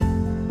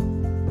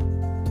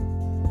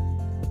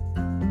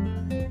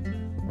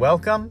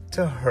Welcome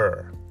to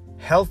Her,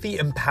 Healthy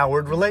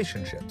Empowered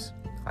Relationships.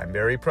 I'm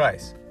Barry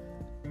Price.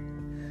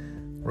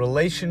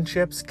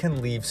 Relationships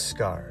can leave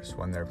scars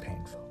when they're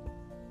painful.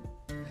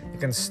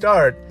 It can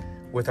start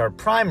with our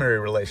primary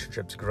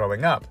relationships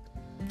growing up.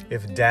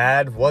 If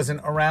dad wasn't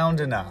around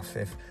enough,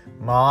 if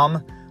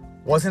mom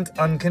wasn't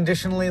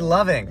unconditionally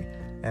loving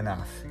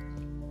enough,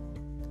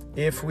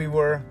 if we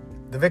were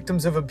the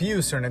victims of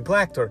abuse or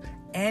neglect or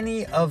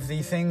any of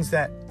the things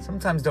that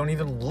sometimes don't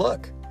even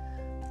look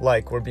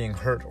like we're being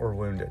hurt or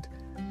wounded,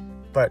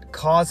 but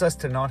cause us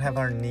to not have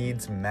our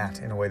needs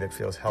met in a way that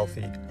feels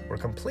healthy or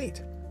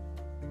complete.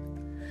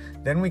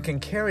 Then we can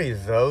carry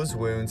those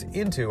wounds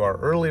into our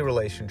early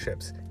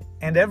relationships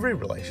and every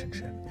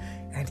relationship.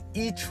 And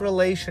each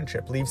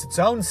relationship leaves its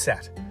own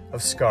set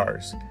of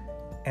scars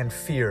and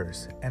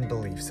fears and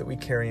beliefs that we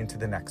carry into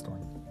the next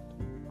one.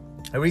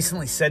 I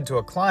recently said to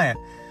a client,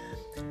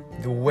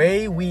 the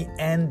way we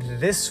end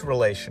this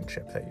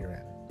relationship that you're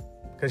in,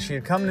 because she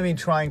had come to me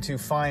trying to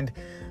find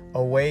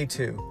a way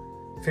to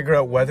figure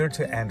out whether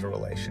to end a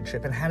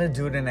relationship and how to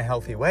do it in a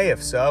healthy way,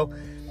 if so.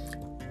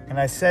 And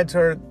I said to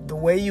her, the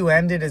way you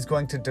end it is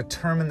going to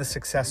determine the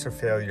success or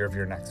failure of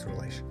your next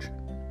relationship.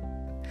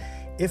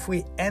 If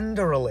we end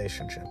a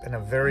relationship in a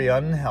very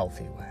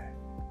unhealthy way,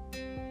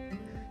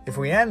 if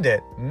we end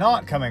it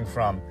not coming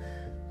from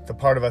the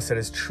part of us that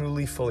is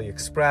truly fully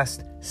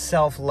expressed,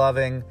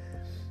 self-loving,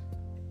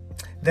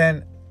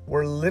 then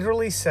we're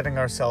literally setting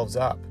ourselves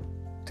up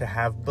to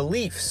have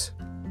beliefs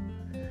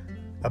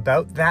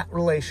about that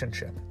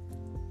relationship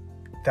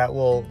that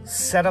will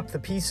set up the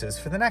pieces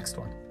for the next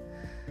one.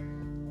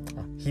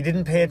 He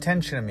didn't pay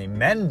attention to me.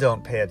 Men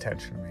don't pay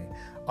attention to me.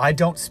 I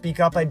don't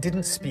speak up. I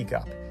didn't speak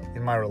up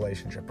in my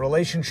relationship.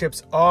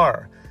 Relationships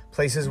are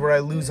places where I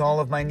lose all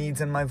of my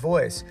needs and my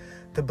voice.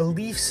 The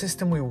belief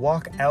system we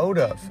walk out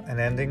of an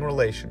ending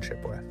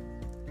relationship with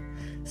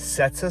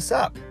sets us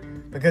up,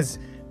 because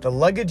the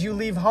luggage you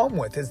leave home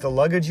with is the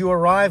luggage you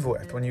arrive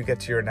with when you get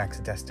to your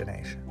next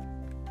destination.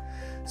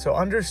 So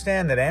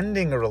understand that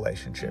ending a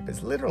relationship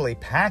is literally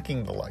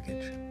packing the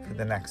luggage for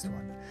the next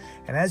one.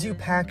 And as you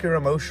pack your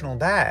emotional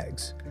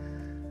bags,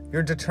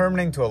 you're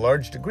determining to a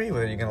large degree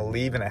whether you're going to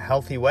leave in a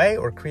healthy way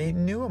or create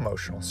new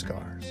emotional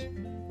scars.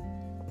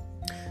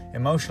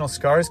 Emotional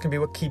scars can be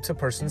what keeps a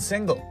person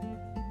single.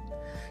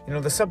 You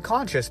know, the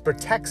subconscious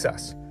protects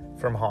us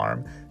from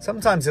harm.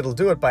 Sometimes it'll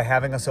do it by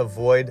having us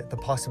avoid the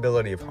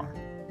possibility of harm.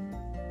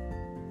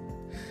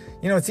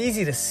 You know, it's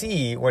easy to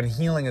see when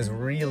healing is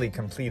really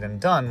complete and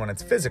done when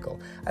it's physical.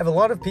 I have a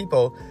lot of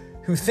people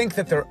who think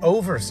that they're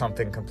over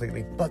something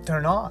completely, but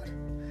they're not.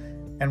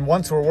 And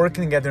once we're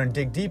working together and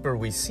dig deeper,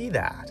 we see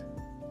that.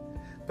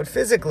 But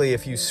physically,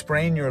 if you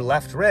sprain your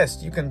left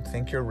wrist, you can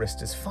think your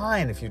wrist is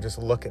fine if you just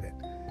look at it.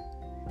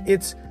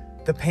 It's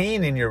the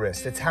pain in your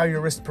wrist, it's how your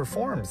wrist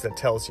performs that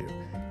tells you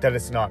that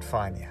it's not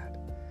fine yet.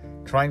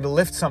 Trying to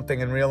lift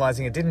something and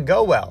realizing it didn't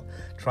go well.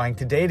 Trying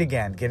to date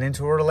again, get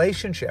into a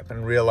relationship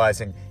and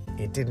realizing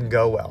it didn't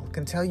go well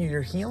can tell you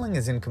your healing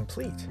is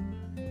incomplete.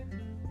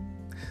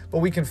 But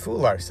we can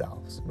fool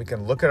ourselves. We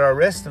can look at our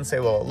wrist and say,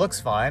 well, it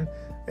looks fine,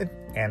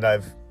 and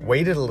I've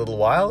waited a little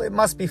while, it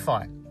must be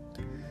fine.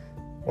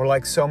 Or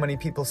like so many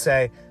people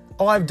say,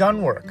 oh, I've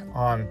done work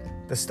on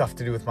the stuff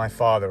to do with my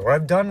father, or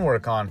I've done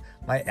work on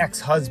my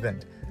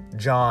ex-husband,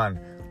 John,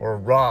 or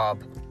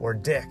Rob, or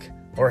Dick,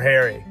 or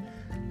Harry.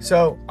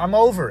 So I'm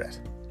over it.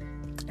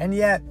 And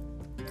yet,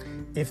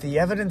 if the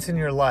evidence in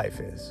your life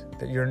is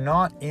that you're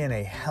not in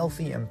a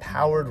healthy,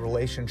 empowered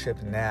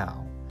relationship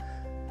now,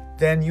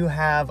 then you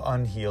have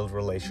unhealed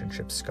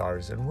relationship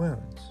scars and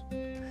wounds.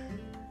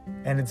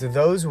 And it's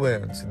those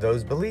wounds,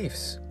 those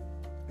beliefs,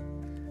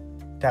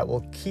 that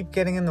will keep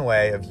getting in the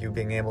way of you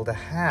being able to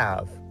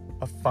have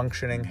a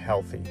functioning,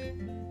 healthy,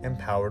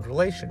 empowered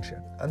relationship.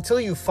 Until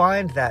you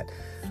find that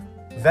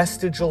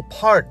vestigial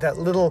part, that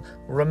little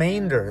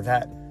remainder,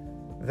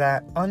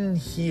 that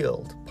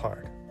unhealed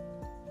part.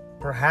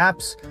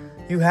 Perhaps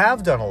you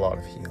have done a lot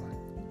of healing,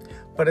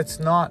 but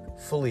it's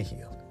not fully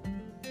healed.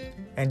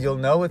 And you'll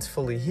know it's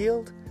fully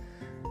healed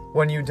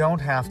when you don't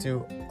have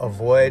to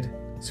avoid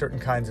certain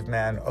kinds of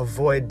men,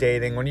 avoid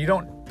dating, when you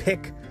don't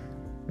pick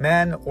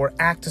men or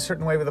act a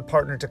certain way with a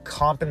partner to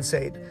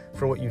compensate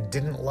for what you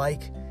didn't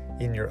like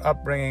in your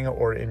upbringing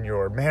or in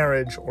your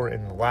marriage or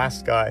in the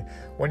last guy,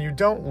 when you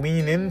don't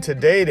lean into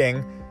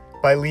dating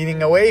by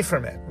leaning away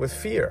from it with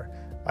fear.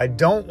 I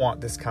don't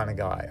want this kind of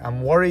guy.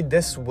 I'm worried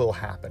this will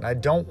happen. I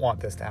don't want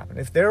this to happen.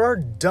 If there are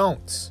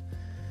don'ts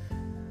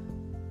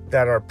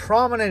that are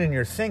prominent in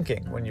your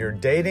thinking when you're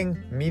dating,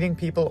 meeting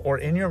people, or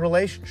in your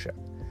relationship,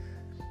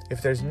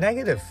 if there's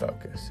negative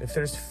focus, if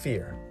there's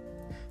fear,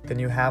 then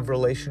you have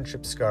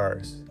relationship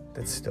scars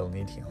that still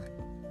need healing.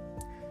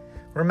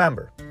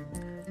 Remember,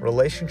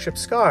 relationship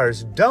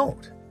scars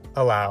don't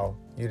allow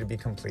you to be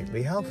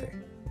completely healthy.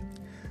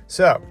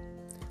 So,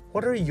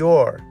 what are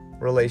your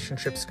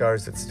relationship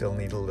scars that still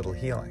need a little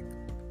healing?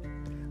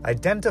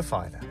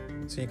 Identify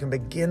them so you can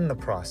begin the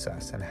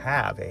process and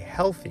have a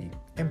healthy,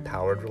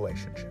 empowered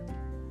relationship.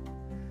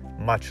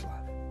 Much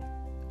love.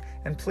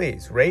 And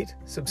please rate,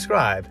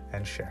 subscribe,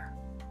 and share.